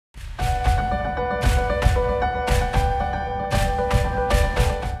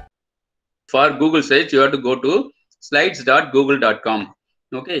for Google Slides, you have to go to slides.google.com.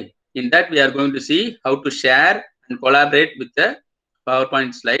 Okay, in that we are going to see how to share and collaborate with the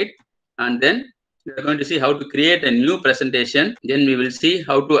PowerPoint slide, and then we are going to see how to create a new presentation. Then we will see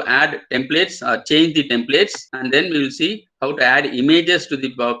how to add templates or change the templates, and then we will see how to add images to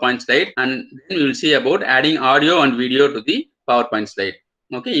the PowerPoint slide, and then we will see about adding audio and video to the PowerPoint slide.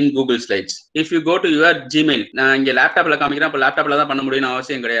 Okay, in Google Slides. If you go to your Gmail, நான் இங்க லேப்டாப்ல காமிக்கிறேன், அப்ப லேப்டாப்ல தான் பண்ண முடியும்னு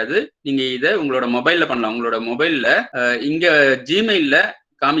அவசியம் கிடையாது. நீங்க இதை உங்களோட மொபைல்ல பண்ணலாம். உங்களோட மொபைல்ல இங்க Gmailல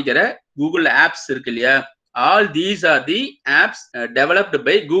காமிக்கிற Google apps இருக்கு இல்லையா, all these are the apps developed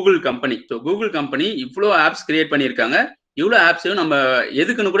by Google company. So Google company இவ்வளோ apps கிரியேட் பண்ணியிருக்காங்க. இவ்வளோ ஆப்ஸையும் நம்ம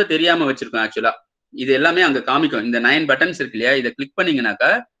எதுக்குன்னு கூட தெரியாம வச்சிருக்கோம். ஆக்சுவலா இது எல்லாமே அங்க காமிக்கும். இந்த 9 பட்டன்ஸ் இருக்கு இல்லையா, இதை click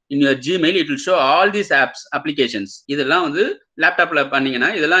பண்ணீங்கன்னாக்கா in your Gmail it will show all these apps, applications. இதெல்லாம் வந்து லேப்டாப்ல பண்ணீங்கன்னா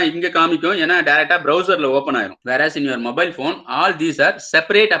இதெல்லாம் இங்க காமிக்கும், ஏன்னா டைரக்டா browserல ஓபன் ஆயிரும். whereas in your mobile phone all these are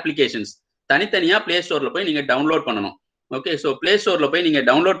separate applications. தனித்தனியா பிளே ஸ்டோர்ல போய் நீங்க டவுன்லோட் பண்ணணும். ஓகே, ஸோ பிளே ஸ்டோர்ல போய் நீங்க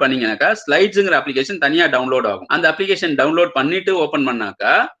டவுன்லோட் பண்ணீங்கன்னாக்கா ஸ்லைட்ஸுங்கிற அப்ளிகேஷன் தனியா டவுன்லோட் ஆகும். அந்த அப்ளிகேஷன் டவுன்லோட் பண்ணிட்டு ஓபன்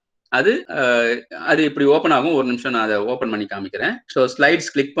பண்ணாக்கா அது இப்படி ஓப்பன் ஆகும். ஒரு நிமிஷம் நான் அதை ஓப்பன் பண்ணி காமிக்கிறேன். ஸோ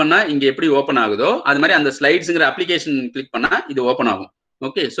ஸ்லைட்ஸ் கிளிக் பண்ணா இங்க எப்படி ஓப்பன் ஆகுதோ அது மாதிரி அந்த ஸ்லைட்ஸுங்கிற அப்ளிகேஷன் கிளிக் பண்ணா இது ஓப்பன் ஆகும்.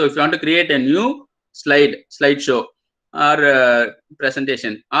 Okay, so if you want to create a new slideshow or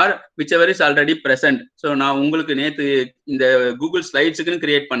presentation or whichever is already present, so நான் உங்களுக்கு நேத்து இந்த Google Slidesக்குன்னு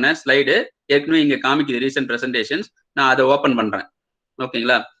கிரியேட் பண்ண ஸ்லைடு ஏற்கனவே இங்க காமிக்குது recent presentations, நான் அதை ஓபன் பண்றேன்.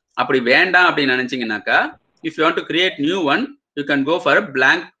 ஓகேங்களா, அப்படி வேண்டாம் அப்படின்னு நினைச்சீங்கன்னாக்கா if you want to create new one you can go for a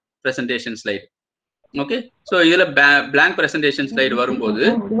blank presentation slide. Okay, so இதுல blank presentation slide வரும்போது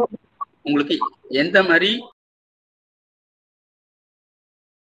உங்களுக்கு எந்த மாதிரி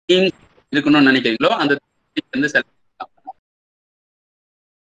இருக்கணும்னு நினைக்கிறீங்களோ அந்த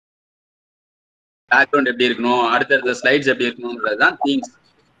பேக்ரவுண்ட் எப்படி இருக்கணும், அடுத்த ஸ்லைட்ஸ் எப்படி இருக்கணும்ன்றதுதான் themes.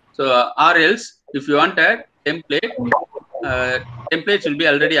 So or else if you want a template, templates will be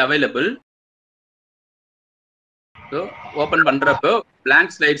already available. So open பண்றப்போ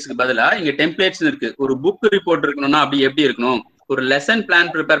பிளாங்க் ஸ்லைட்ஸ்க்கு பதிலா இங்க டெம்ப்ளேட்ஸ் இருக்கு. ஒரு புக் ரிப்போர்ட் இருக்கணும்னா அப்படி எப்படி இருக்கணும், ஒரு லெசன்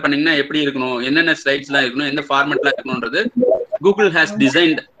பிளான் ப்ரிப்பேர் பண்ணீங்கன்னா எப்படி இருக்கணும், என்னென்ன ஸ்லைட்ஸ்லாம் இருக்கணும், எந்த ஃபார்மேட்லாம் இருக்கணும்ன்றது Google has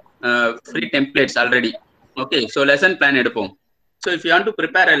designed free templates already. Okay, so lesson plan எடுப்போம். So if you want to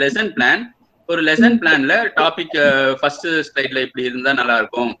prepare a lesson plan, ஒரு லெசன் பிளான்ல டாபிக் ஃபர்ஸ்ட் ஸ்லைட்ல இப்படி இருந்தா நல்லா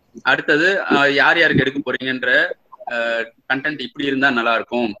இருக்கும், அடுத்தது யார் யாருக்கு எடுக்க போறீங்கன்ற கண்டென்ட் இப்படி இருந்தா நல்லா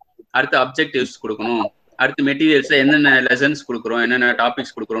இருக்கும், அடுத்து அப்ஜெக்டிவ்ஸ் கொடுக்கணும், அடுத்து மெட்டீரியல்ஸ்ல என்னென்ன லெசன்ஸ் கொடுக்குறோம், என்னென்ன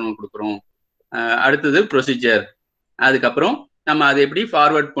டாபிக்ஸ் கொடுக்குறோம், அடுத்தது ப்ரொசீஜர், அதுக்கப்புறம் நம்ம அதை எப்படி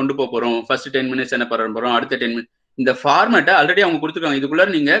ஃபார்வர்ட் கொண்டு போறோம், ஃபர்ஸ்ட் 10 minutes என்ன பண்ண போறோம், அடுத்த 10 minutes. இந்த ஃபார்மேட்டை ஆல்ரெடி அவங்க கொடுத்துருக்காங்க. இதுக்குள்ள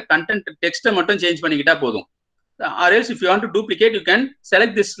நீங்க கண்டென்ட் டெக்ஸ்ட்டை மட்டும் சேஞ்ச் பண்ணிக்கிட்டா போதும். Or else if you want to duplicate you can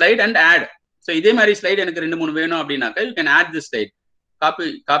select this slide and add. So இதே மாதிரி ஸ்லைட் எனக்கு 2-3 வேணும் அப்படின்னாக்கா you can add this slide,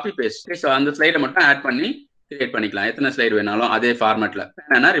 copy paste. So அந்த ஸ்லைடை மட்டும் ஆட் பண்ணி கிரியேட் பண்ணிக்கலாம். எத்தனை ஸ்லைட் வேணாலும் அதே ஃபார்மேட்ல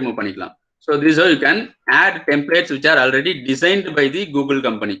வேணா ரிமூவ் பண்ணிக்கலாம். So this you can add templates which are already designed by the Google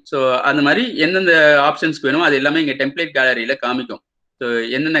company. So அந்த மாதிரி எந்தெந்த ஆப்ஷன்ஸ்க்கு வேணும் அது எல்லாமே இங்கே டெம்ப்ளேட் கேலரியில காமிக்கும். ஸோ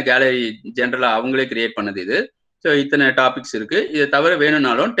என்னென்ன கேலரி ஜென்ரலா அவங்களே கிரியேட் பண்ணது இது. ஸோ இத்தனை டாபிக்ஸ் இருக்கு. இதை தவிர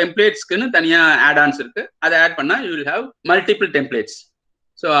வேணும்னாலும் டெம்ப்ளேட்ஸ்க்குன்னு தனியாக ஆட் ஆன்ஸ் இருக்கு. அதை ஆட் பண்ணா you will have multiple templates.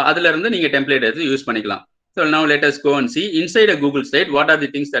 So அதுல இருந்து நீங்க டெம்ப்ளேட் எடுத்து யூஸ் பண்ணிக்கலாம். So now let us go and C inside a Google slide what are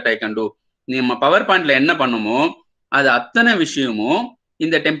the things that I can do. நம்ம பவர் பாயிண்ட்ல என்ன பண்ணுமோ அது அத்தனை விஷயமும்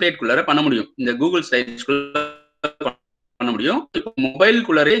இந்த டெம்ப்ளேட்குள்ளார பண்ண முடியும், இந்த கூகுள் ஸ்லைட்ஸ்குள்ள பண்ண முடியும். இப்போ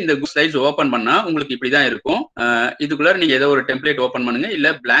மொபைலுக்குள்ளாரே இந்த கூகுள் ஸ்லைட்ஸ் ஓப்பன் பண்ணா உங்களுக்கு இப்படிதான் இருக்கும். இதுக்குள்ளார நீங்க ஏதோ ஒரு டெம்ப்ளேட் ஓப்பன் பண்ணுங்க, இல்ல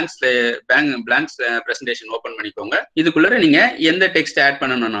பிளாங்க் பிரசன்டேஷன் ஓப்பன் பண்ணிக்கோங்க. இதுக்குள்ளார நீங்க எந்த டெக்ஸ்ட் ஆட்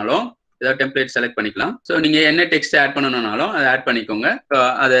பண்ணணும்னாலும் ஏதாவது டெம்ப்ளேட் செலக்ட் பண்ணிக்கலாம். ஸோ நீங்க என்ன டெக்ஸ்ட் ஆட் பண்ணணும்னாலும் அதை ஆட் பண்ணிக்கோங்க.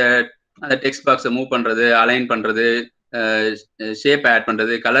 அதை டெக்ஸ்ட் பாக்ஸை மூவ் பண்றது, அலைன் பண்றது, ஷேப் ஆட்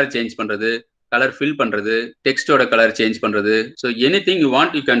பண்றது, கலர் சேஞ்ச் பண்றது, கலர் ஃபில் பண்றது, டெக்ஸ்டோட கலர் சேஞ்ச் பண்றது. So anything you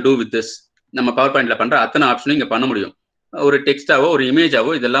want you can do with this. நம்ம பவர் பாயிண்ட்ல பண்ற அத்தனை ஆப்ஷனும் இங்க பண்ண முடியும். ஒரு டெக்ஸ்டாவோ ஒரு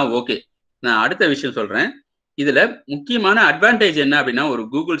இமேஜாவோ இதெல்லாம் ஓகே. நான் அடுத்த விஷயம் சொல்றேன். இதுல முக்கியமான அட்வான்டேஜ் என்ன அப்படின்னா, ஒரு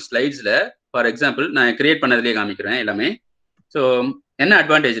கூகுள் ஸ்லைட்ஸ்ல ஃபார் எக்ஸாம்பிள் நான் கிரியேட் பண்ணதுலேயே காமிக்கிறேன் எல்லாமே. ஸோ என்ன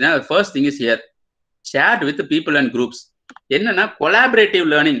அட்வான்டேஜ்னா, first thing is here shirt with people and groups. என்னன்னா collaborative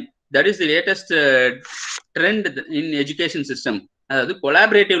learning, that is the latest trend in education system. அதாவது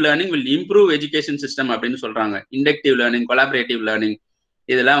collaborative learning will improve education system அப்படின்னு சொல்றாங்க. இண்டக்டிவ் லேர்னிங், கொலாபரேட்டிவ் லேர்னிங்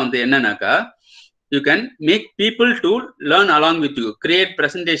இதெல்லாம் வந்து என்னன்னாக்கா, you can make people to learn along with you, create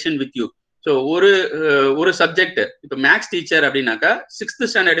presentation with you. So ஒரு subject இப்போ maths teacher அப்படின்னாக்கா 6th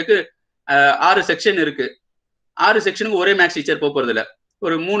ஸ்டாண்டர்டுக்கு 6 section இருக்கு. 6 செக்ஷனுக்கு ஒரே மேக்ஸ் டீச்சர் போறது இல்ல.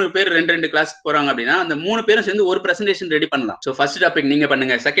 ஒரு 3 பேர் 2 கிளாஸ் போறாங்க அப்படின்னா அந்த 3 பேரும் சேர்ந்து ஒரு பிரசன்டேஷன் ரெடி பண்ணலாம். ஸோ ஃபர்ஸ்ட் டாபிக் நீங்க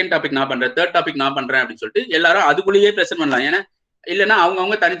பண்ணுங்க, செகண்ட் டாபிக் நான் பண்றேன், தேர்ட் டாபிக் நான் பண்றேன் அப்படின்னு சொல்லிட்டு எல்லாரும் அதுக்குள்ளேயே பிரசன்ட் பண்ணலாம். ஏன்னா இல்லைன்னா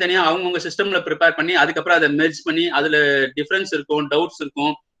அவங்கவுங்க தனித்தனியா அவங்கவுங்க சிஸ்டம்ல ப்ரிப்பேர் பண்ணி அதுக்கப்புறம் அதை மெர்ஜ் பண்ணி அதுல டிஃபரன்ஸ் இருக்கும், டவுட்ஸ்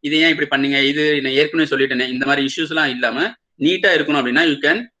இருக்கும், இது ஏன் இப்படி பண்ணீங்க, இது நான் ஏற்கனவே சொல்லிட்டேனே, இந்த மாதிரி இஷ்யூஸ் எல்லாம் இல்லாம நீட்டா இருக்கணும் அப்படின்னா you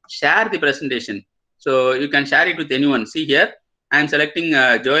can share the presentation. So you can share it with any one. See here I am selecting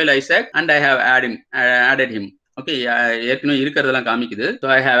Joel Isaac and I have added him. Okay, ஏற்கனவே இருக்கிறதெல்லாம் காமிக்குது. So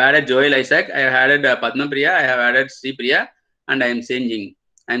I have added Joel Isaac, I have added Padmapriya, I have added Sripriya, and I am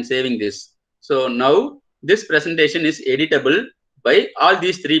saving this. So now this presentation is editable by all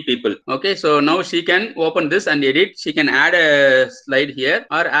these 3 people. Okay, so now she can open this and edit. She can add a slide here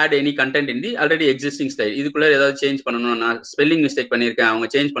or add any content in the already existing slide. இதுக்குள்ள ஏதாவது change பண்ணணும், நான் spelling mistake பண்ணியிருக்கேன், அவங்க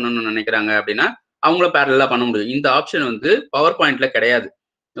change பண்ணணும்னு நினைக்கிறாங்க அப்படின்னா அவங்களும் பேரலா பண்ண முடியும். இந்த ஆப்ஷன் வந்து பவர் பாயிண்ட்ல கிடையாது.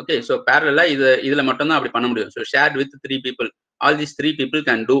 ஓகே, ஸோ பேரலா இதுல மட்டும் தான் அப்படி பண்ண முடியும். So share with 3 people. All these 3 people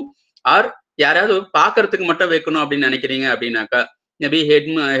can do. R யாராவது பாக்குறதுக்கு மட்டும் வைக்கணும் அப்படின்னு நினைக்கிறீங்க அப்படின்னாக்கா, மேபி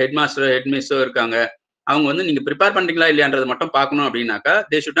ஹெட் மாஸ்டரோ ஹெட் மிஸ்ஸோ இருக்காங்க, அவங்க வந்து நீங்க ப்ரிப்பேர் பண்றீங்களா இல்லையான்றது மட்டும் பார்க்கணும் அப்படின்னாக்கா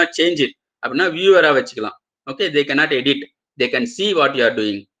they should not change it அப்படின்னா வியூவரா வச்சுக்கலாம். Okay, they can not edit, they can see what you are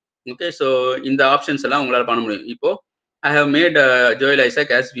doing. Okay, so இந்த ஆப்ஷன்ஸ் எல்லாம் உங்களால் பண்ண முடியும். இப்போ I have made Joel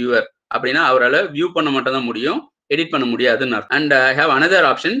Isaac as viewer அப்படின்னா அவரால் வியூ பண்ண மட்டும் தான் முடியும், எடிட் பண்ண முடியாதுன்னு. And I have another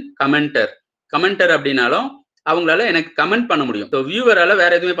option commander அப்படின்னாலும் அவங்களால எனக்கு கமெண்ட் பண்ண முடியும். ஸோ வியூவரால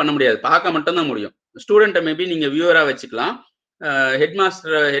வேற எதுவுமே பண்ண முடியாது, பார்க்க மட்டும் தான் முடியும். ஸ்டூடெண்ட்டை மேபி நீங்க வியூவரா வச்சுக்கலாம். ஹெட்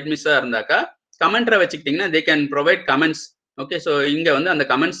மாஸ்டர் ஹெட் மிஸ்ஸா இருந்தாக்கா கமெண்டரை வச்சுக்கிட்டீங்கன்னா they can provide comments. Okay, so இங்க வந்து அந்த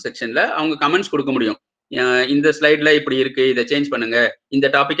கமெண்ட்ஸ் செக்ஷன்ல அவங்க கமெண்ட்ஸ் கொடுக்க முடியும். இந்த ஸ்லைட்ல இப்படி இருக்கு, இதை சேஞ்ச் பண்ணுங்க, இந்த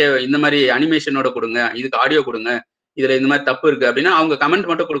டாபிக்கை இந்த மாதிரி அனிமேஷனோட கொடுங்க, இதுக்கு ஆடியோ கொடுங்க, இதுல இந்த மாதிரி தப்பு இருக்கு அப்படின்னா அவங்க கமெண்ட்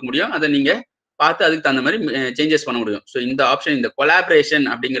மட்டும் கொடுக்க முடியும். அதை நீங்க பார்த்து அதுக்கு தகுந்த மாதிரி சேஞ்சஸ் பண்ண முடியும். ஸோ இந்த ஆப்ஷன், இந்த கொலாபரேஷன்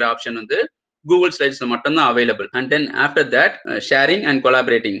அப்படிங்கிற ஆப்ஷன் வந்து கூகுள் ஸ்லைட்ஸ்ல மட்டும்தான் available. And then after that sharing and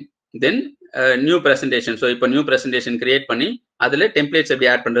collaborating, then new presentation. So இப்போ நியூ பிரசன்டேஷன் கிரியேட் பண்ணி அதுல டெம்ப்ளேட்ஸ் எப்படி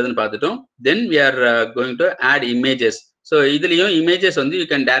ஆட் பண்றதுன்னு பார்த்துட்டோம். Then we are going to add images. So இதுலயும் இமேஜஸ் வந்து you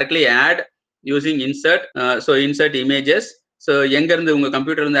can directly add using insert. So insert images. So எங்க இருந்து உங்க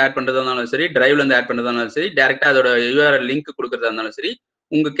கம்ப்யூட்டர்ல இருந்து ஆட் பண்றதா இருந்தாலும் சரி, டிரைவ்ல இருந்து ஆட் பண்றதா இருந்தாலும் சரி, டைரக்டா அதோட யூஆர்எல் லிங்க் கொடுக்கறதா இருந்தாலும் சரி,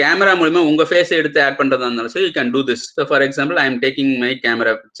 உங்க கேமரா மூலமா உங்க ஃபேஸை எடுத்து ஆட் பண்றதா இருந்தாலும் சரி, you can do this. So for example I am taking my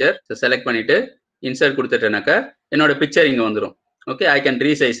camera picture. So select பண்ணிட்டு இன்சர்ட் கொடுத்துட்டேனாக்கா என்னோட பிக்சர் இங்க வந்துடும். Okay, I can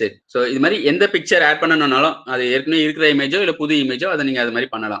resize it. So இது மாதிரி எந்த பிக்சர் ஆட் பண்ணணும்னாலும் அது ஏற்கனவே இருக்கிற இமேஜோ இல்லை புது இமேஜோ அதை நீங்க அது மாதிரி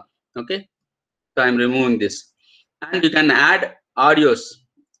பண்ணலாம். Okay, so I am removing this. And you can add audios,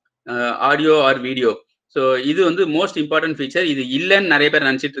 audio or video. So இது வந்து மோஸ்ட் இம்பார்ட்டன்ட் ஃபீச்சர். இது இல்லைன்னு நிறைய பேர்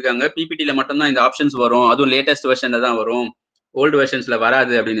நினைச்சிட்டு இருக்காங்க. பிபிடியில் மட்டும்தான் இந்த ஆப்ஷன்ஸ் வரும், அதுவும் லேட்டஸ்ட் வெர்ஷன்ல தான் வரும், ஓல்டு வெர்ஷன்ஸ்ல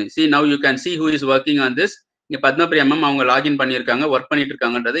வராது அப்படின்னு. C now you can see who is working on this. இங்க பத்மபிரியா மேம் அவங்க லாகின் பண்ணியிருக்காங்க, ஒர்க் பண்ணிட்டு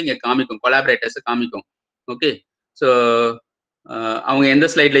இருக்காங்கன்றது இங்க காமிக்கும், கொலாபரேட்டர்ஸ் காமிக்கும். ஓகே, ஸோ அவங்க எந்த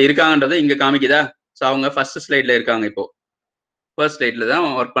ஸ்லைட்ல இருக்காங்கன்றது இங்க காமிக்குதா? ஸோ அவங்க ஃபர்ஸ்ட் ஸ்லைட்ல இருக்காங்க, இப்போ ஃபர்ஸ்ட் ஸ்லைட்ல தான்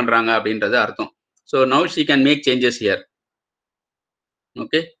ஒர்க் பண்றாங்க அப்படின்றது அர்த்தம். So now she can make changes here.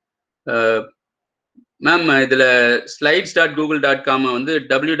 Okay ma'am, இதுல slides.google.com வந்து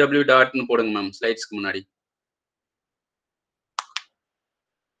www. போடுங்க மேம் ஸ்லைட்ஸ்க்கு முன்னாடி.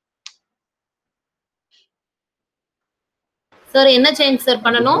 சார் என்ன சேஞ்ச் சார்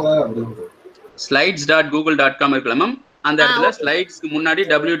பண்ணனும்? slides.google.com இருக்குல மேம், அந்த இடத்துல ஸ்லைட்ஸ்க்கு முன்னாடி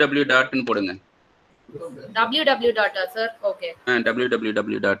www. போடுங்க. www. Sir okay,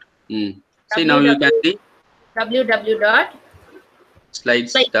 www. See now you can see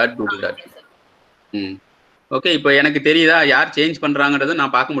www.slides.google.com. Okay, இப்போ எனக்கு தெரியுதா யார் சேஞ்ச் பண்றாங்கன்றதை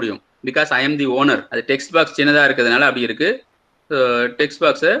நான் பார்க்க முடியும். Because I am the owner. அது டெக்ஸ்ட் பாக்ஸ் சின்னதா இருக்கிறதுனால அப்படி இருக்கு. ஸோ டெக்ஸ்ட்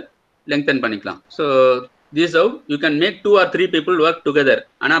பாக்ஸை லெங்தன் பண்ணிக்கலாம். So this how you can make 2 or 3 people work together.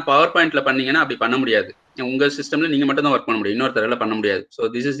 ஆனால் பவர் பாயிண்ட்ல பண்ணீங்கன்னா அப்படி பண்ண முடியாது. உங்க சிஸ்டம்ல நீங்க மட்டும் தான் ஒர்க் பண்ண முடியும், இன்னொருத்தரால பண்ண முடியாது. So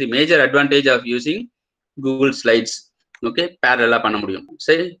this is the major advantage of using Google slides. Okay, பேரலா பண்ண முடியும்.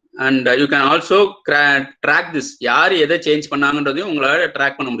 சரி, and you can also track this. யார் எதை சேஞ்ச் பண்ணாங்கன்றதையும் உங்களால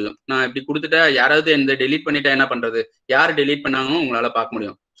ட்ராக் பண்ண முடியும். நான் இப்படி கொடுத்துட்டா யாராவது இந்த டெலீட் பண்ணிட்டா என்ன பண்றது, யார் டெலீட் பண்ணாங்கன்னு உங்களால பார்க்க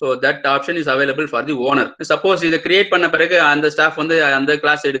முடியும். So that option is available for the owner. Suppose இதை கிரியேட் பண்ண பிறகு அந்த ஸ்டாஃப் வந்து அந்த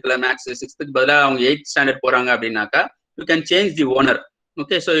கிளாஸ் எடுக்கல, மேக்ஸ் 6th பதிலாக அவங்க 8th ஸ்டாண்டர்ட் போறாங்க அப்படின்னாக்கா you can change the owner.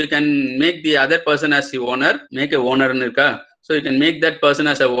 Okay, so you can make the other person as the owner. Make எ ஓனர்னு இருக்கா? So you can make that person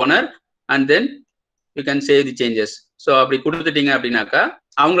as a owner and then you can save the changes. So அப்படி கொடுத்துட்டீங்க அப்படின்னாக்கா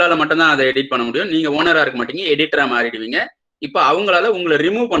அவங்களால மட்டும்தான் அதை edit பண்ண முடியும். நீங்க ஓனரா இருக்க மாட்டீங்க, எடிட்டரா மாறிடுவீங்க. இப்போ அவங்களால உங்களை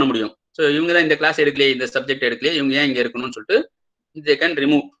ரிமூவ் பண்ண முடியும். ஸோ இவங்க தான் இந்த கிளாஸ் எடுக்கலையே, இந்த சப்ஜெக்ட் எடுக்கலையே, இவங்க ஏன் இங்க இருக்கணும்னு சொல்லிட்டு தே கேன்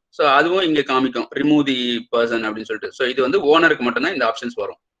ரிமூவ். ஸோ அதுவும் இங்க காமிக்கும், ரிமூவ் தி பர்சன் அப்படின்னு சொல்லிட்டு. ஸோ இது வந்து ஓனருக்கு மட்டும்தான் இந்த ஆப்ஷன்ஸ்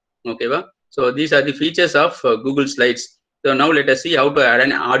வரும். ஓகேவா? So these are the features of Google slides. So now let us see how to add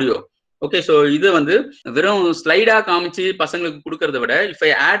an audio. Okay, so இது வந்து வெறும் ஸ்லைடா காமிச்சு பசங்களுக்கு கொடுக்கறத விட if I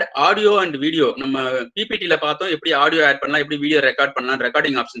add audio and video, நம்ம பிபிடியில பார்த்தோம் எப்படி ஆடியோ ஆட் பண்ணலாம், எப்படி வீடியோ ரெக்கார்ட் பண்ணலாம்,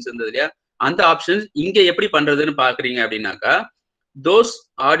 ரெக்கார்டிங் ஆப்ஷன்ஸ் இருந்தது இல்லையா? அந்த ஆப்ஷன்ஸ் இங்க எப்படி பண்றதுன்னு பாக்குறீங்க அப்படின்னாக்கா those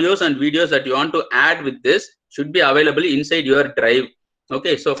audios and videos that you want to add with this should be available inside your drive.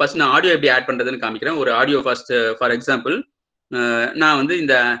 Okay, so first நான் ஆடியோ எப்படி ஆட் பண்றதுன்னு காமிக்கிறேன். ஒரு ஆடியோ ஃபர்ஸ்ட் ஃபார் எக்ஸாம்பிள் நான் வந்து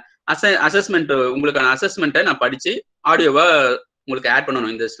இந்த அசஸ்மெண்ட் உங்களுக்கான அசஸ்மெண்ட்டை நான் படிச்சு ஆடியோவா உங்களுக்கு ஆட்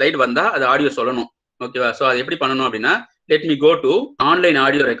பண்ணணும். இந்த ஸ்லைட் வந்தா அது ஆடியோ சொல்லணும். ஓகேவா? ஸோ அது எப்படி பண்ணணும் அப்படின்னா, let me go to online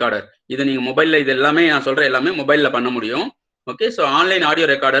audio recorder. இது நீங்க மொபைல்ல இது எல்லாமே நான் சொல்ற எல்லாமே மொபைல்ல பண்ண முடியும். ஓகே, ஸோ ஆன்லைன் ஆடியோ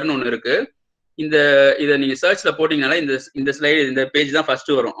ரெக்கார்டர்னு ஒன்று இருக்கு. இதை நீங்க சர்ச்ல போட்டீங்கனால இந்த ஸ்லைடு இந்த பேஜ் தான்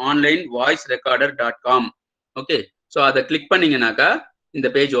ஃபர்ஸ்ட் வரும், onlinevoicerecorder.com. ஓகே, ஸோ அதை கிளிக் பண்ணீங்கன்னாக்கா இந்த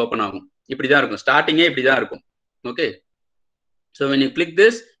பேஜ் ஓப்பன் ஆகும். இப்படிதான் இருக்கும், ஸ்டார்டிங்கே இப்படிதான் இருக்கும். Okay, so when you click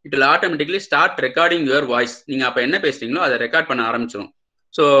this it will automatically start recording your voice. நீங்க அப்ப என்ன பேசுறீங்களோ அதை ரெக்கார்ட் பண்ண ஆரம்பிச்சிடும்.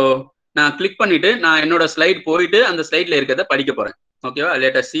 ஸோ நான் கிளிக் பண்ணிட்டு நான் என்னோட ஸ்லைட் போயிட்டு அந்த ஸ்லைட்ல இருக்கிறத படிக்க போறேன். ஓகேவா?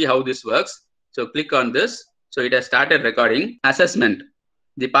 let us see how this works. So click on this. So it has started recording. Assessment.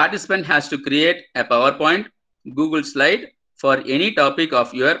 The participant has to create a PowerPoint, Google slide for any topic of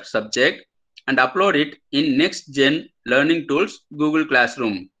your subject and upload it in next gen learning tools Google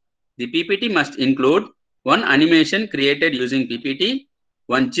Classroom. The PPT must include one animation created using PPT,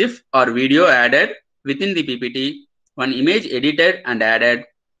 one GIF or video added within the PPT, one image edited and added,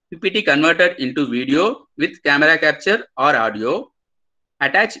 PPT converted into video with camera capture or audio,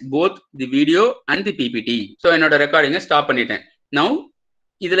 attach both the video and the PPT. So என்னோட ரெக்கார்டிங்கை stop பண்ணிட்டேன். Now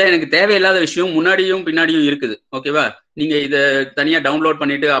இதுல எனக்கு தேவையில்லாத விஷயம் முன்னாடியும் பின்னாடியும் இருக்குது. ஓகேவா? நீங்க இதை தனியா டவுன்லோட்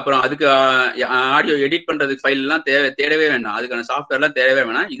பண்ணிட்டு அப்புறம் அதுக்கு ஆடியோ எடிட் பண்றதுக்கு ஃபைல் எல்லாம் தேடவே வேண்டாம். அதுக்கான சாஃப்ட்வேர் எல்லாம் தேடவே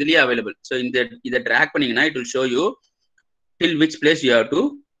வேணாம், இதுலயே அவைலபிள். ஸோ இதை ட்ராக் பண்ணீங்கன்னா it will show you till which place you have to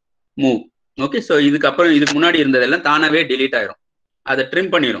move. Okay, so இதுக்கு முன்னாடி இருந்ததெல்லாம் தானாவே டிலீட் ஆயிரும், அதை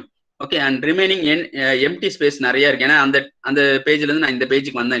ட்ரிம் பண்ணிடும். Okay, and remaining empty space நிறைய இருக்கு. ஏன்னா அந்த பேஜ்ல இருந்து நான் இந்த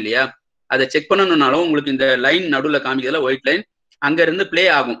பேஜுக்கு வந்தேன் இல்லையா, அதை செக் பண்ணணும்னாலும் உங்களுக்கு இந்த லைன் நடுவில் காமிக்கிறதுல ஒயிட் லைன் அங்க இருந்து பிளே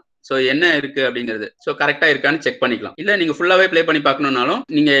ஆகும். ஸோ என்ன இருக்கு அப்படிங்கிறது ஸோ கரெக்டா இருக்கான்னு செக் பண்ணிக்கலாம். இல்ல நீங்க ஃபுல்லாவே பிளே பண்ணி பார்க்கணும்னாலும்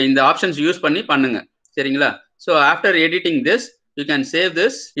நீங்க இந்த ஆப்ஷன்ஸ் யூஸ் பண்ணி பண்ணுங்க. சரிங்களா? So after editing this you can save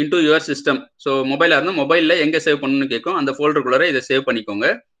this into your system. So மொபைலா இருந்தால் மொபைல்ல எங்க சேவ் பண்ணணும்னு கேட்கும், அந்த ஃபோல்டருக்குள்ளார இதை சேவ் பண்ணிக்கோங்க.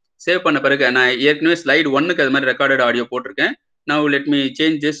 சேவ் பண்ண பிறகு நான் ஏற்கனவே ஸ்லைட் 1க்கு அது மாதிரி ரெக்கார்டட் ஆடியோ போட்டிருக்கேன். Now let me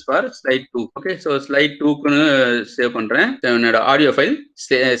change this for slide 2. Okay, so slide 2க்குன்னு save பண்றேன். என்னோட ஆடியோ ஃபைல்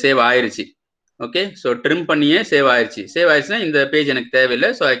சேவ் ஆயிருச்சு. ஓகே, ஸோ ட்ரிம் பண்ணியே சேவ் ஆயிடுச்சு. சேவ் ஆயிடுச்சுன்னா இந்த பேஜ் எனக்கு தேவையில்லை.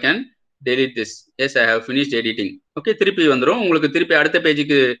 So I can delete this. S, I have finished editing. Okay, திருப்பி வந்துடும். உங்களுக்கு திருப்பி அடுத்த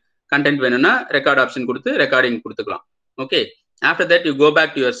பேஜுக்கு கண்டென்ட் வேணும்னா ரெக்கார்ட் ஆப்ஷன் கொடுத்து ரெக்கார்டிங் கொடுத்துக்கலாம். Okay, after that you go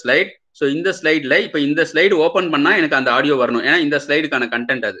back to your slide. So இந்த ஸ்லைட்ல இப்போ இந்த ஸ்லைடு ஓப்பன் பண்ணா எனக்கு அந்த ஆடியோ வரணும், ஏன்னா இந்த ஸ்லைடுக்கான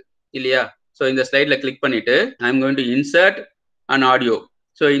கண்டென்ட் அது இல்லையா. ஸோ இந்த ஸ்லைட்ல கிளிக் பண்ணிட்டு I am going to insert an audio.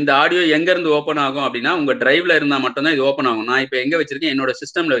 So இந்த ஆடியோ எங்க இருந்து ஓப்பன் ஆகும் அப்படின்னா உங்க டிரைவ்ல இருந்தா மட்டும்தான் இது ஓப்பன் ஆகும். நான் இப்போ எங்க வச்சிருக்கேன், என்னோட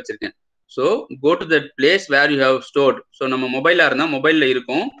சிஸ்டம்ல வச்சிருக்கேன். So go to that place where you have stored. So நம்ம மொபைலா இருந்தா மொபைல்ல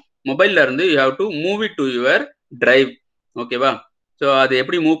இருக்கும், மொபைல்ல இருந்து you have to move it to your drive. ஓகேவா? ஸோ அது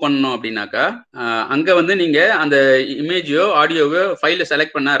எப்படி மூவ் பண்ணணும் அப்படின்னாக்கா அங்க வந்து நீங்க அந்த இமேஜோ ஆடியோவோ ஃபைல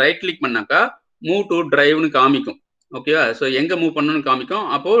செலக்ட் பண்ணா ரைட் கிளிக் பண்ணாக்கா மூவ் டு டிரைவ்னு காமிக்கும். ஓகேவா? ஸோ எங்க மூவ் பண்ணணும்னு காமிக்கும்.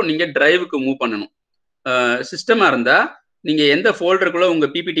 அப்போ நீங்க டிரைவுக்கு மூவ் பண்ணணும். சிஸ்டமா இருந்தா நீங்க எந்த ஃபோல்டருக்குள்ள உங்க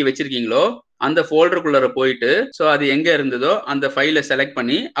பிபிடி வச்சிருக்கீங்களோ அந்த ஃபோல்டருக்குள்ள போயிட்டு ஸோ அது எங்க இருந்ததோ அந்த ஃபைலை செலக்ட்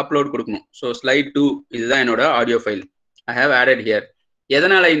பண்ணி அப்லோட் கொடுக்கணும். ஸோ ஸ்லைட் 2 இதுதான் என்னோட audio file. I have added here.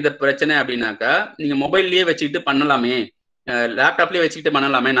 எதனால இந்த பிரச்சனை அப்படின்னாக்கா நீங்க மொபைல்லயே வச்சுக்கிட்டு பண்ணலாமே, லேப்டாப்லயே வச்சுக்கிட்டு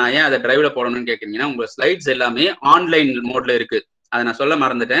பண்ணலாமே, நான் ஏன் அதை டிரைவ்ல போடணும்னு கேட்குறீங்கன்னா உங்க ஸ்லைட்ஸ் எல்லாமே ஆன்லைன் மோட்ல இருக்கு. அதை நான் சொல்ல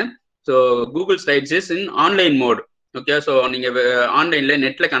மறந்துட்டேன். So Google slides is in online mode. Okay, so நீங்க ஆன்லைன்ல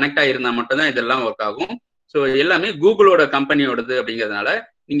நெட்ல கனெக்ட் ஆகிருந்தா மட்டும்தான் இதெல்லாம் ஒர்க் ஆகும். ஸோ எல்லாமே கூகுளோட கம்பெனியோடது அப்படிங்கிறதுனால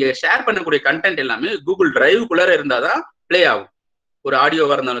நீங்க ஷேர் பண்ணக்கூடிய கண்டென்ட் எல்லாமே கூகுள் டிரைவுக்குள்ளார இருந்தாதான் பிளே ஆகும். ஒரு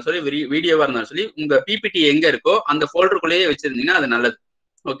ஆடியோவா இருந்தாலும் சரி, வீடியோவா இருந்தாலும் சரி, உங்க பிபிடி எங்க இருக்கோ அந்த ஃபோல்டருக்குள்ளேயே வச்சிருந்தீங்கன்னா அது நல்லது.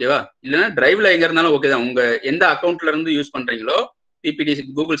 ஓகேவா? இல்லைன்னா டிரைவ்ல எங்க இருந்தாலும் ஓகே தான். உங்க எந்த அக்கௌண்ட்ல இருந்து யூஸ் பண்றீங்களோ பிபிடி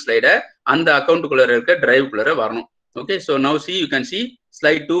கூகுள் ஸ்லைட அந்த அக்கௌண்ட்டுக்குள்ள இருக்க டிரைவுக்குள்ளார வரணும். Okay, so now C you can see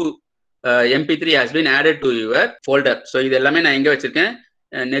slide 2 MP3 has been added to your folder. So இது எல்லாமே நான் எங்க வச்சிருக்கேன்,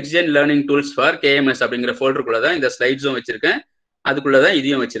 next gen learning tools for KMS அப்படிங்கிற ஃபோல்டருக்குள்ளதான் இந்த ஸ்லைட்ஸும் வச்சிருக்கேன், அதுக்குள்ளதான்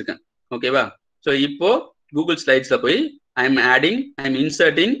இதையும் வச்சிருக்கேன். ஓகேவா? ஸோ இப்போ கூகுள் ஸ்லைட்ஸ்ல போய் I am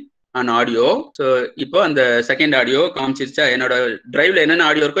inserting an audio. So இப்போ அந்த செகண்ட் ஆடியோ காமிச்சிருச்சா, என்னோட டிரைவ்ல என்னென்ன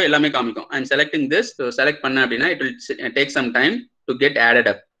ஆடியோ இருக்கோ எல்லாமே காமிக்கும். I am selecting this. So select பண்ண அப்படின்னா it will take some time to get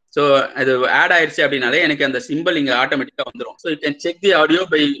added up. So அது ஆட் ஆயிடுச்சு அப்படின்னாலே எனக்கு அந்த சிம்பிள் இங்க ஆட்டோமேட்டிக்கா வந்துடும். So you can check the audio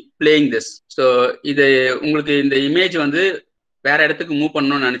by playing this. So இது உங்களுக்கு இந்த இமேஜ் வந்து வேற இடத்துக்கு மூவ்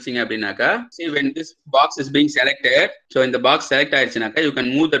பண்ணணும்னு நினைச்சீங்க அப்படின்னாக்கா see when this box is being selected, so இந்த box select ஆயிடுச்சுனாக்கா you can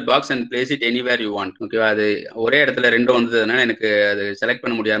move that box and place it anywhere you want. ஓகேவா? அது ஒரே இடத்துல ரெண்டும் வந்ததுனால எனக்கு அது செலக்ட்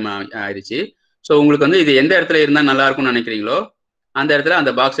பண்ண முடியாம ஆயிடுச்சு. ஸோ உங்களுக்கு வந்து இது எந்த இடத்துல இருந்தா நல்லா இருக்கும்னு நினைக்கிறீங்களோ அந்த இடத்துல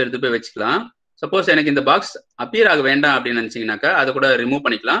அந்த பாக்ஸ் எடுத்து போய் வச்சுக்கலாம். சப்போஸ் எனக்கு இந்த பாக்ஸ் அப்பியர் ஆக வேண்டாம் அப்படின்னு நினைச்சீங்கன்னாக்கா அதை கூட ரிமூவ்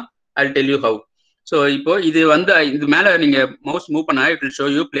பண்ணிக்கலாம். I will tell you how. So இப்போ இது வந்து இது மேலே நீங்க மவுஸ் மூவ் பண்ணா it will show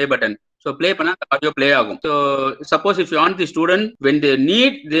you play button. So play பண்ணா ஆடியோ ப்ளே ஆகும். So suppose if you want the student when they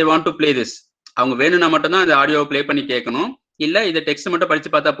need they want to play this, அவங்க வேணும்னா மட்டும் தான் அந்த ஆடியோ ப்ளே பண்ணி கேட்கணும். இல்ல இதை டெக்ஸ்ட் மட்டும் படிச்சு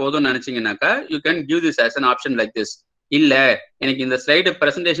பார்த்தா போதும்னு நினைச்சீங்கன்னாக்கா you can give this as an option like this. இல்ல எனக்கு இந்த ஸ்லைடு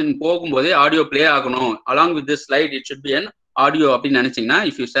பிரசன்டேஷன் போகும்போதே ஆடியோ ப்ளே ஆகணும், along with this slide it should be an audio அப்படின்னு நினைச்சீங்கன்னா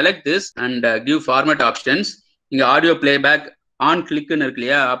if you select this and give format options, இங்க ஆடியோ பிளே பேக் ஆன் கிளிக்னு இருக்கு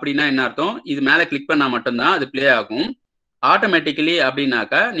இல்லையா, அப்படின்னா என்ன அர்த்தம், இது மேல கிளிக் பண்ணா மட்டும்தான் அது பிளே ஆகும். ஆட்டோமேட்டிக்கலி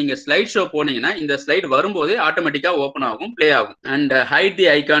அப்படின்னாக்கா நீங்க ஸ்லைட் ஷோ போனீங்கன்னா இந்த ஸ்லைட் வரும்போதே ஆட்டோமேட்டிக்கா ஓப்பன் ஆகும், பிளே ஆகும். அண்ட் ஹைட் தி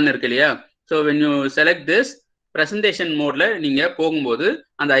ஐகான் இருக்கு இல்லையா, so when you select this presentation மோட்ல நீங்க போகும்போது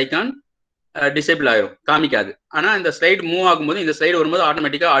அந்த ஐகான் டிசேபிள் ஆயிரும், காமிக்காது. ஆனா இந்த ஸ்லைட் மூவ் ஆகும்போது இந்த ஸ்லைடு வரும்போது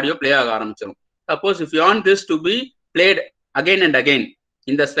ஆட்டோமேட்டிக்கா ஆடியோ பிளே ஆக ஆரம்பிச்சிடும். Suppose if you want this to be plate again and again,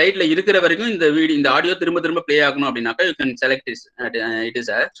 இந்த ஸ்லைட்ல இருக்கிற வரைக்கும் இந்த ஆடியோ திரும்ப திரும்ப பிளே ஆகணும் அப்படின்னாக்கா you can select it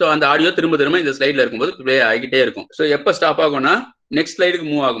is. So அந்த ஆடியோ திரும்ப திரும்ப இந்த ஸ்லைட்ல இருக்கும்போது பிளே ஆகிட்டே இருக்கும். ஸோ எப்போ ஸ்டாப் ஆகும்னா நெக்ஸ்ட் ஸ்லைடுக்கு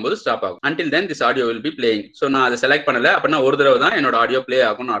மூவ் ஆகும்போது ஸ்டாப் ஆகும். Until then this audio will be playing. So நான் அதை செலக்ட் பண்ணல அப்படின்னா ஒரு தடவை தான் என்னோட ஆடியோ பிளே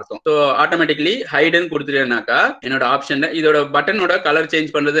ஆகும்னு அர்த்தம். ஸோ ஆட்டோமேட்டிக்லி ஹைடுன்னு கொடுத்துட்டேன்னாக்கா என்னோட ஆப்ஷன்ல இதோட பட்டனோட கலர்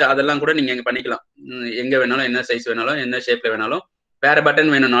சேஞ்ச் பண்றது அதெல்லாம் கூட நீங்க பண்ணிக்கலாம். எங்க வேணாலும், என்ன சைஸ் வேணாலும், என்ன ஷேப்ல வேணாலும், வேற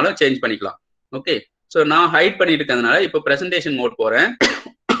பட்டன் வேணும்னாலும் சேஞ்ச் பண்ணிக்கலாம். ஓகே, ஸோ நான் ஹைட் பண்ணிட்டு இருக்கிறதுனால இப்போ பிரசன்டேஷன் மோட் போறேன்.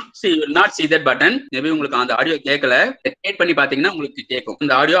 See, you will not see that button. Maybe உங்களுக்கு அந்த ஆடியோ கேட்கல, கிரியேட் பண்ணி பாத்தீங்கன்னா உங்களுக்கு கேட்கும்.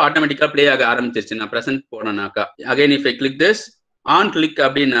 இந்த ஆடியோ ஆட்டோமேட்டிக்கா பிளே ஆக ஆரம்பிச்சிருச்சு நான் present போனேனாக்கா. Again if I click this on click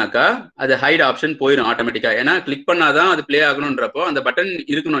அப்படின்னாக்கா அது ஹைட் ஆப்ஷன் போயிடும் ஆட்டோமேட்டிக்கா. ஏன்னா கிளிக் பண்ணாதான் அது பிளே ஆகணும்ன்றப்போ அந்த பட்டன்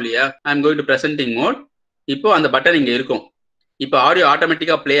இருக்கணும் இல்லையா. I am going to presenting mode. இப்போ அந்த பட்டன் இங்க இருக்கும். இப்போ ஆடியோ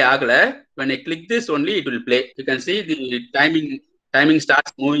ஆட்டோமேட்டிக்கா பிளே ஆகல. when I click this only it will play. You can see the timing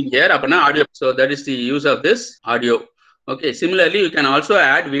starts moving here. அப்பனா audio. So that is the use of this audio. Okay, similarly you can also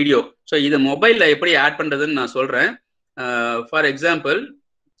add video. So இத மொபைல்ல எப்படி add பண்றதுன்னு நான் சொல்றேன். For example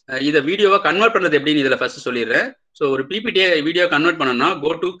இத வீடியோவை convert பண்றது எப்படின்னு இதுல ஃபர்ஸ்ட் சொல்லிடுறேன். ஸோ ஒரு பிபிடியை வீடியோ கன்வெர்ட் பண்ணணும்னா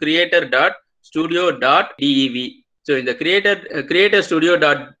go to creator.studio.dev. ஸோ இந்த கிரியேட்டர்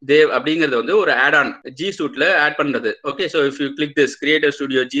studio.dev அப்படிங்கிறது வந்து ஒரு ஆட் ஆன் ஜி சூட்ல ஆட் பண்றது. Okay, so if you click this creator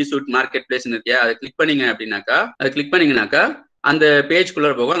studio G suit market place இருக்கியா, அதை கிளிக் பண்ணீங்கன்னாக்கா அந்த பேஜ்குள்ள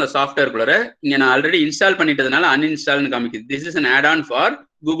போகும், அந்த சாஃப்ட்வேர்க்குள்ள. இங்க நான் ஆல்ரெடி இன்ஸ்டால் பண்ணிட்டதுனால அன்இன்ஸ்டால்னு காமிக்குது. This is an add-on for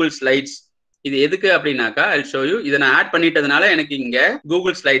Google slides. இது எதுக்கு அப்படின்னாக்கா I'll show you. இதை நான் ஆட் பண்ணிட்டதுனால எனக்கு இங்க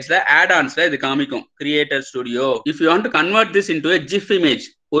கூகுள் ஸ்லைட்ஸ்ல ஆட்-ஆன்ஸ்ல இது காமிக்கும் creator studio. If you want to convert this into a GIF image,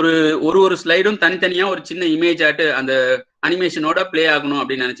 ஒரு ஸ்லைடும் தனித்தனியா ஒரு சின்ன இமேஜ் ஆட்டு அந்த அனிமேஷனோட பிளே ஆகணும்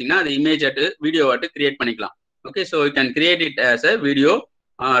அப்படின்னு நினைச்சீங்கன்னா அது இமேஜ் ஆட்டு வீடியோ ஆட்டு கிரியேட் பண்ணிக்கலாம். Okay, so you can create it as a video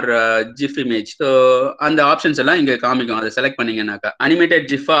R GIF image. So அந்த ஆப்ஷன்ஸ் எல்லாம் இங்க காமிக்கும். அதை செலக்ட் பண்ணீங்கன்னாக்கா அனிமேட்டட்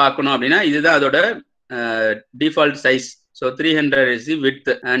ஜிஃபா ஆக்கணும் அப்படின்னா இதுதான் அதோட default size. So 300 is the width.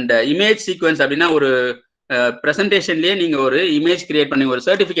 And image sequence அப்படின்னா ஒரு ப்ரெசன்டேஷன்லயே நீங்க ஒரு இமேஜ் கிரியேட் பண்ணி ஒரு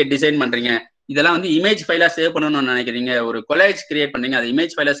சர்டிஃபிகேட் டிசைன் பண்றீங்க, இதெல்லாம் வந்து இமேஜ் ஃபைலா சேவ் பண்ணணும்னு நினைக்கிறீங்க, ஒரு கொலேஜ் கிரியேட் பண்றீங்க, அது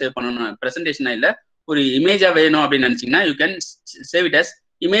இமேஜ் ஃபைலா சேவ் பண்ணணும், ப்ரெசன்டேஷனா இல்ல ஒரு இமேஜா வேணும் அப்படின்னு நினைச்சீங்கன்னா you can save it as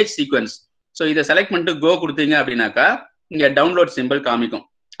image sequence. So இதை செலக்ட் பண்ணிட்டு கோ கொடுத்தீங்க அப்படின்னாக்கா இங்க டவுன்லோட் சிம்பிள் காமிக்கும்.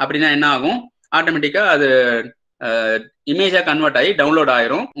 அப்படின்னா என்ன ஆகும், ஆட்டோமேட்டிக்கா அது இமேஜா கன்வெர்ட் ஆகி டவுன்லோட்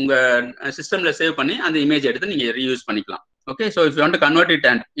ஆயிரும். உங்க சிஸ்டம்ல சேவ் பண்ணி அந்த இமேஜ் எடுத்து நீங்க ரீயூஸ் பண்ணிக்கலாம். Okay, so if you want to convert it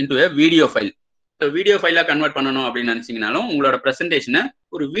into a video file, so video ஃபைலா convert பண்ணணும் அப்படின்னு நினைச்சீங்கனாலும் உங்களோட ப்ரெசன்டேஷனை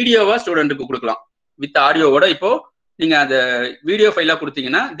ஒரு வீடியோவா ஸ்டூடெண்ட்டுக்கு கொடுக்கலாம் வித் ஆடியோவோட. இப்போ நீங்க அந்த வீடியோ ஃபைலா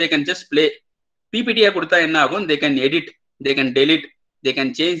கொடுத்தீங்கன்னா தே கேன் ஜஸ்ட் பிளே. பிபிடியா கொடுத்தா என்ன ஆகும், they can edit, they can delete, they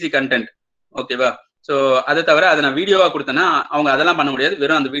can change the content. ஓகேவா? ஸோ அதை தவிர அதை நான் வீடியோவா கொடுத்தேன்னா அவங்க அதெல்லாம் பண்ண முடியாது,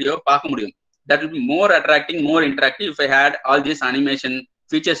 வெறும் அந்த வீடியோ பார்க்க முடியும். That will be more attracting, more interactive if I had all this animation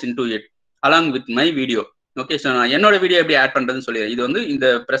features into it along with my video. Okay, so நான் என்னோட வீடியோ எப்படி ஆட் பண்றதுன்னு சொல்லிடுறேன். இது வந்து இந்த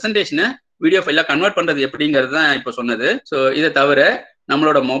ப்ரெசன்டேஷனை வீடியோ ஃபைலா கன்வெர்ட் பண்றது எப்படிங்கிறது தான் இப்போ சொன்னது. ஸோ இதை தவிர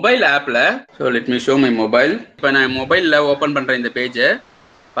நம்மளோட மொபைல் ஆப்ல, so let me show my mobile. இப்போ நான் மொபைல்ல ஓப்பன் பண்ற இந்த பேஜை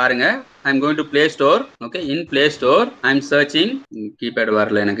பாருங்க. I am going to play store. Okay, in play store I am searching. Keypad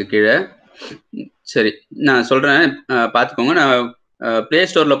வரல எனக்கு கீழே. சரி, நான் சொல்றேன் பார்த்துக்கோங்க. நான் பிளே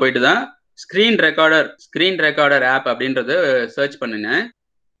ஸ்டோர்ல போயிட்டு தான் ஸ்கிரீன் ரெக்கார்டர் ஆப் அப்படின்றத சர்ச் பண்ணுங்க.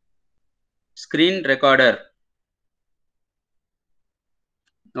 Screen recorder.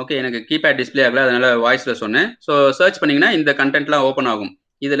 ஓகே, எனக்கு கீபேட் டிஸ்பிளே ஆகல, அதனால வாய்ஸ்ல சொன்னேன். ஸோ சர்ச் பண்ணீங்கன்னா இந்த கண்டென்ட்லாம் ஓப்பன் ஆகும்.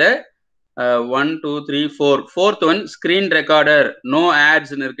 இதுல 1 2 3 4 4th one screen recorder no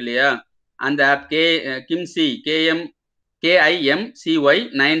ஆட்ஸ்ன்னு இருக்கு இல்லையா, அந்த ஆப் கிம்சி KIMCY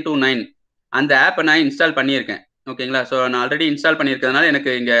 929 அந்த ஆப்பை நான் இன்ஸ்டால் பண்ணியிருக்கேன். ஓகேங்களா? ஸோ நான் ஆல்ரெடி இன்ஸ்டால் பண்ணியிருக்கிறதுனால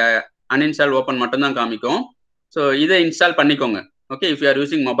எனக்கு இங்கே அன்இன்ஸ்டால் ஓப்பன் மட்டும் தான் காமிக்கும். ஸோ இதை இன்ஸ்டால் பண்ணிக்கோங்க. Okay, if you are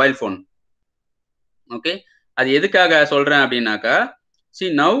using mobile phone. Okay, அது எதுக்காக சொல்கிறேன் அப்படின்னாக்கா, see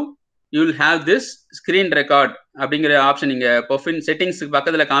now you will have this screen record அப்படிங்கிற ஆப்ஷன் இங்கே பொஃபின் செட்டிங்ஸுக்கு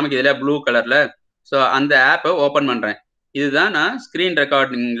பக்கத்தில் காமிக்குது இல்லையா ப்ளூ கலரில். ஸோ அந்த ஆப்பை ஓப்பன் பண்ணுறேன். இதுதான் நான் ஸ்க்ரீன்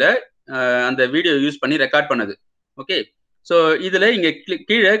ரெக்கார்டிங்கில் அந்த வீடியோ யூஸ் பண்ணி ரெக்கார்ட் பண்ணது. ஓகே, ஸோ இதில் இங்கே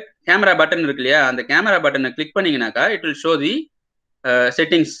கீழே கேமரா பட்டன் இருக்கு இல்லையா, அந்த கேமரா பட்டனை click பண்ணிங்கனாக்கா it will show the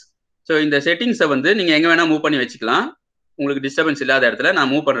settings. So இந்த செட்டிங்ஸை வந்து நீங்கள் எங்கே வேணால் மூவ் பண்ணி வச்சுக்கலாம். உங்களுக்கு டிஸ்டர்பன்ஸ் இல்லாத இடத்துல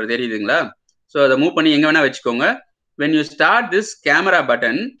நான் மூவ் பண்ணுறது தெரியுதுங்களா? ஸோ அதை மூவ் பண்ணி எங்கே வேணால் வச்சுக்கோங்க. when you start this camera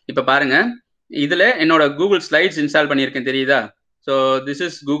button, இப்போ பாருங்க இதில் என்னோட கூகுள் ஸ்லைட்ஸ் இன்ஸ்டால் பண்ணியிருக்கேன் தெரியுதா? So this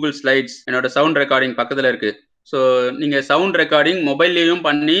is Google slides. என்னோட சவுண்ட் ரெக்கார்டிங் பக்கத்தில் இருக்குது. ஸோ நீங்கள் சவுண்ட் ரெக்கார்டிங் மொபைல்லையும்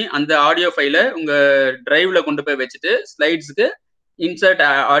பண்ணி அந்த ஆடியோ ஃபைலை உங்கள் டிரைவில் கொண்டு போய் வச்சுட்டு ஸ்லைட்ஸுக்கு இன்சர்ட்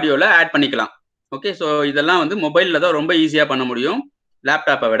ஆடியோவில் ஆட் பண்ணிக்கலாம். ஓகே, ஸோ இதெல்லாம் வந்து மொபைலில் தான் ரொம்ப ஈஸியாக பண்ண முடியும்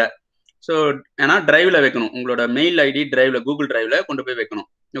லேப்டாப்பை விட. ஸோ ஏன்னா டிரைவில் வைக்கணும், உங்களோட மெயில் ஐடி டிரைவில் கூகுள் டிரைவில் கொண்டு போய் வைக்கணும்.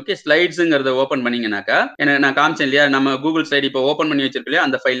 ஓகே, ஸ்லைட்ஸுங்கிறத ஓப்பன் பண்ணீங்கன்னாக்கா எனக்கு நான் காமிச்சேன் இல்லையா, நம்ம கூகுள் ஸ்லைட் இப்போ ஓப்பன் பண்ணி வச்சிருக்கோம் இல்லையா,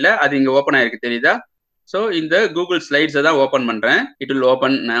 அந்த ஃபைலில் அது இங்கே ஓப்பன் ஆயிருக்கு தெரியுதா? ஸோ இந்த கூகுள் ஸ்லைட்ஸை தான் ஓப்பன் பண்ணுறேன். It will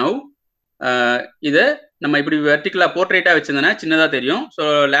open now. இதை நம்ம இப்படி வெர்டிகலாக போர்ட்ரேட்டாக வச்சிருந்தேன்னா சின்னதாக தெரியும். ஸோ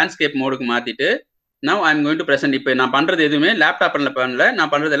லேண்ட்ஸ்கேப் மோடுக்கு மாற்றிட்டு now I am going to present. இப்போ நான் பண்ணுறது எதுவுமே லேப்டாப்பில் பண்ணல,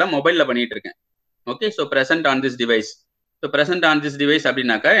 நான் பண்ணுறது எல்லாம் மொபைலில் பண்ணிட்டு இருக்கேன். Okay, so present on this device. So present on this device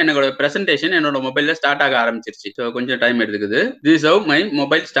அப்படின்னாக்கா என்னோட ப்ரெசன்டேஷன் என்னோட மொபைலில் ஸ்டார்ட் ஆக ஆரம்பிச்சிருச்சு. ஸோ கொஞ்சம் டைம் எடுத்துக்குது. This how my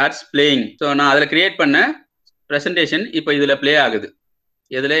mobile starts playing. So நான் அதில் கிரியேட் பண்ண ப்ரெசன்டேஷன் இப்போ இதில் பிளே ஆகுது.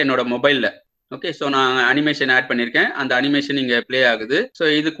 இதில் என்னோட மொபைலில். ஓகே, ஸோ நான் அனிமேஷன் ஆட் பண்ணியிருக்கேன், அந்த அனிமேஷன் இங்கே பிளே ஆகுது. ஸோ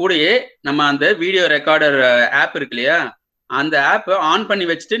இது கூடயே நம்ம அந்த வீடியோ ரெக்கார்டர் ஆப் இருக்கு இல்லையா, அந்த ஆப்பை ஆன் பண்ணி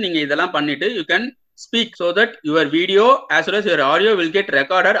வச்சுட்டு நீங்கள் இதெல்லாம் பண்ணிட்டு you can speak so that your video as well as your audio will get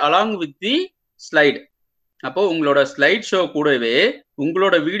recorded along with the slide. அப்போ உங்களோட ஸ்லைட் ஷோ கூடவே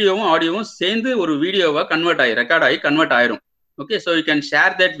உங்களோட வீடியோவும் ஆடியோவும் சேர்ந்து ஒரு வீடியோவா கன்வெர்ட் ஆகி ரெக்கார்ட் ஆகி கன்வெர்ட் ஆயிரும். Okay, so you can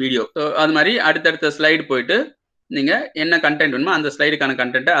share that video. So அது மாதிரி அடுத்தடுத்த ஸ்லைடு போயிட்டு நீங்கள் என்ன கண்டென்ட் வேணுமோ அந்த ஸ்லைடுக்கான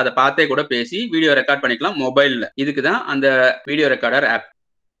கண்டென்ட்டை அதை பார்த்தே கூட பேசி வீடியோ ரெக்கார்ட் பண்ணிக்கலாம் மொபைலில். இதுக்கு தான் அந்த வீடியோ ரெக்கார்டர் ஆப்.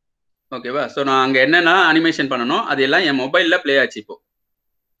 ஓகேவா? ஸோ நான் அங்கே என்னென்ன அனிமேஷன் பண்ணணும் அது எல்லாம் என் மொபைலில் பிளே ஆச்சு. இப்போ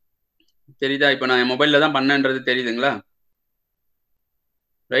தெரியுதா? இப்போ நான் என் மொபைலில் தான் பண்ணேன்றது தெரியுதுங்களா?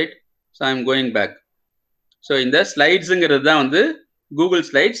 Right. So I am going back. So இந்த ஸ்லைட்ஸுங்கிறது தான் வந்து கூகுள்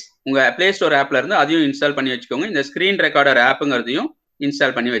ஸ்லைட்ஸ். உங்கள் ப்ளே ஸ்டோர் ஆப்ல இருந்து அதையும் இன்ஸ்டால் பண்ணி வச்சுக்கோங்க. இந்த ஸ்க்ரீன் ரெக்கார்டர் ஆப்புங்கிறதையும்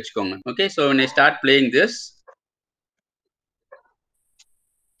இன்ஸ்டால் பண்ணி வச்சுக்கோங்க. Okay, so when I start playing this,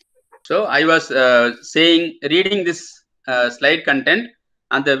 so I was reading this slide content.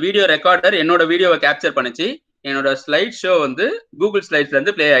 அந்த வீடியோ ரெக்கார்டர் என்னோட வீடியோவை கேப்சர் பண்ணிச்சு. என்னோட ஸ்லைட் ஷோ வந்து கூகுள் ஸ்லைட்ஸ்ல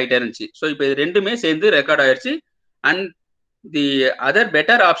இருந்து பிளே ஆகிட்டே இருந்துச்சு. ஸோ இப்போ இது ரெண்டுமே சேர்ந்து ரெக்கார்ட் ஆயிடுச்சு. And the other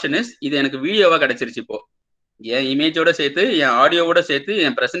better option is இது எனக்கு வீடியோவா கிடைச்சிருச்சு. இப்போ என் இமேஜோட சேர்த்து என் ஆடியோவோட சேர்த்து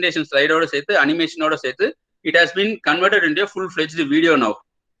என் பிரசன்டேஷன் ஸ்லைடோட சேர்த்து அனிமேஷனோட சேர்த்து it has been converted into full fledged video now.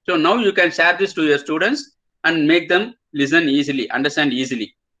 So now you can share this to your students and make them listen easily, understand easily.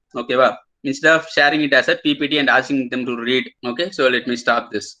 ஓகேவா? Instead of sharing it as a PPT and asking them to read. Okay, so let me stop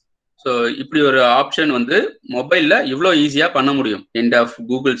this. So இப்படி ஒரு option வந்து மொபைலில் இவ்வளோ ஈஸியாக பண்ண முடியும். End of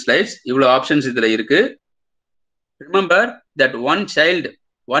Google slides இவ்வளோ ஆப்ஷன்ஸ் இதில் இருக்கு. Remember that one child,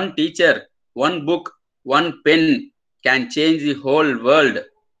 one teacher, one book, one pen can change the whole world.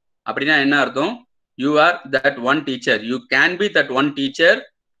 அப்படின்னா என்ன அர்த்தம்? You are that one teacher. You can be that one teacher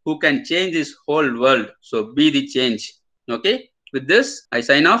who can change this whole world. So be the change. Okay? With this, I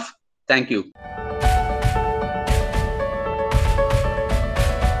sign off. Thank you.